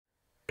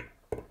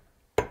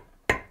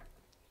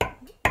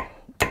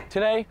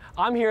Today,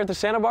 I'm here at the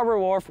Santa Barbara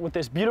Wharf with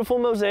this beautiful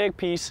mosaic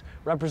piece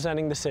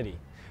representing the city.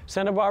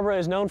 Santa Barbara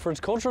is known for its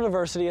cultural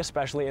diversity,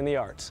 especially in the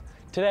arts.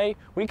 Today,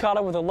 we caught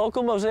up with a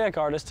local mosaic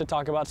artist to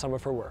talk about some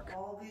of her work.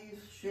 All these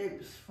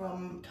shapes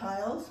from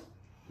tiles.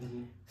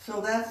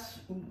 So that's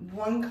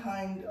one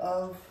kind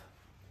of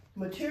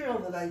material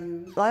that I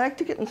use. I like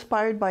to get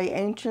inspired by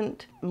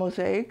ancient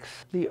mosaics.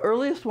 The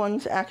earliest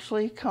ones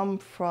actually come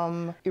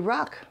from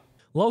Iraq.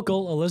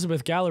 Local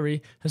Elizabeth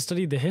Gallery has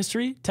studied the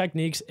history,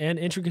 techniques, and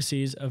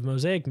intricacies of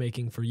mosaic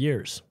making for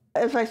years.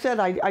 As I said,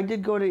 I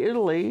did go to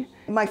Italy.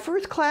 My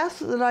first class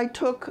that I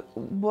took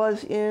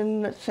was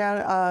in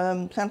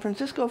San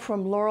Francisco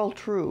from Laurel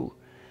True.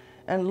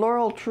 And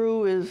Laurel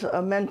True is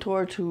a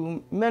mentor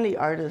to many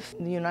artists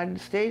in the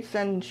United States,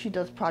 and she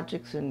does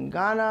projects in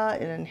Ghana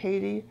and in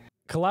Haiti.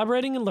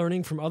 Collaborating and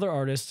learning from other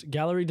artists,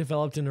 Gallery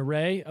developed an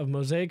array of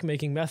mosaic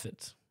making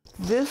methods.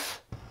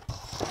 This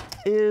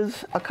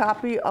is a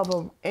copy of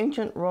an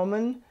ancient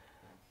Roman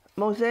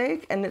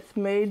mosaic, and it's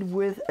made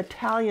with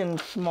Italian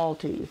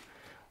smalti.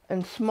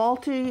 And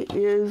smalti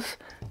is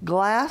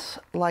glass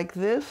like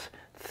this,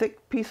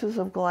 thick pieces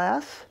of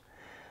glass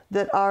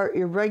that are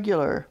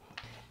irregular.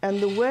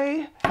 And the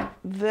way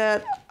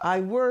that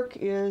I work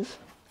is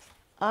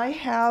I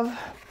have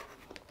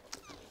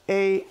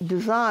a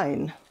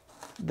design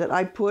that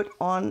I put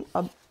on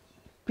a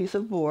piece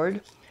of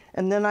board,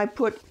 and then I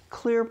put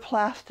clear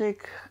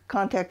plastic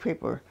contact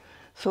paper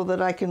so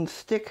that I can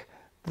stick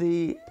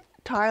the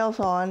tiles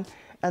on,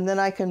 and then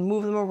I can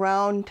move them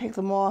around, take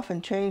them off,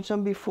 and change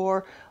them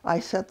before I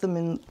set them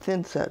in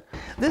thin set.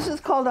 This is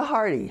called a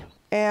hardy,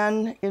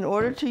 and in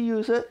order to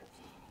use it,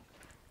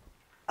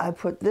 I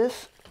put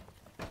this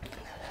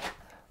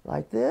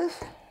like this.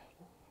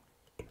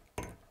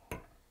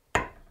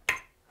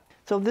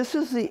 So this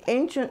is the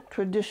ancient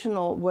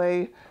traditional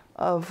way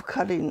of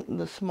cutting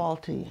the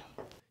smalti.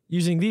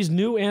 Using these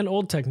new and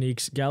old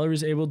techniques, Gallery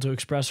is able to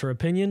express her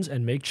opinions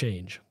and make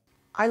change.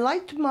 I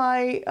liked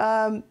my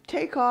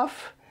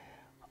takeoff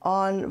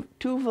on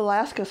two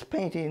Velázquez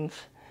paintings,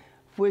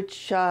 which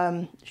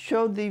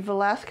showed the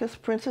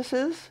Velázquez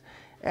princesses,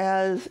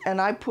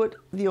 and I put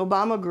the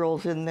Obama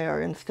girls in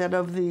there instead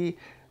of the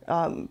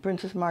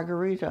Princess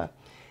Margarita.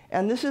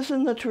 And this is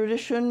in the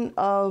tradition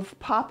of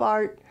pop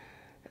art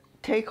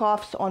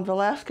takeoffs on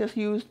Velázquez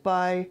used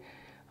by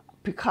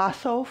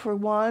Picasso, for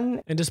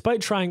one. And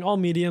despite trying all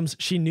mediums,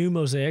 she knew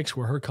mosaics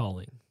were her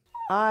calling.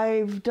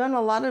 I've done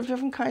a lot of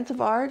different kinds of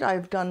art.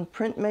 I've done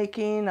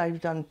printmaking, I've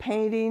done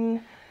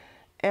painting,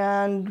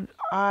 and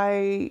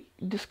I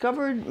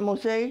discovered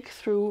mosaics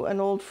through an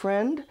old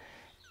friend,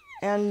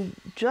 and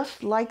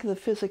just like the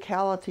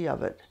physicality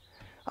of it.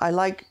 I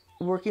like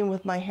working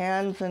with my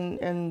hands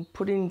and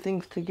putting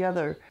things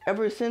together.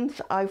 Ever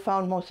since I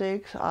found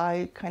mosaics,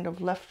 I kind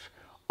of left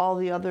all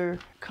the other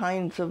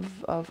kinds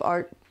of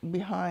art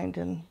behind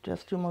and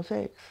just do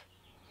mosaics.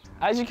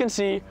 As you can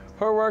see,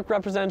 her work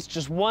represents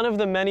just one of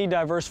the many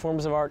diverse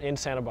forms of art in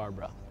Santa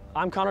Barbara.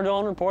 I'm Connor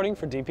Dolan reporting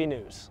for DP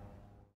News.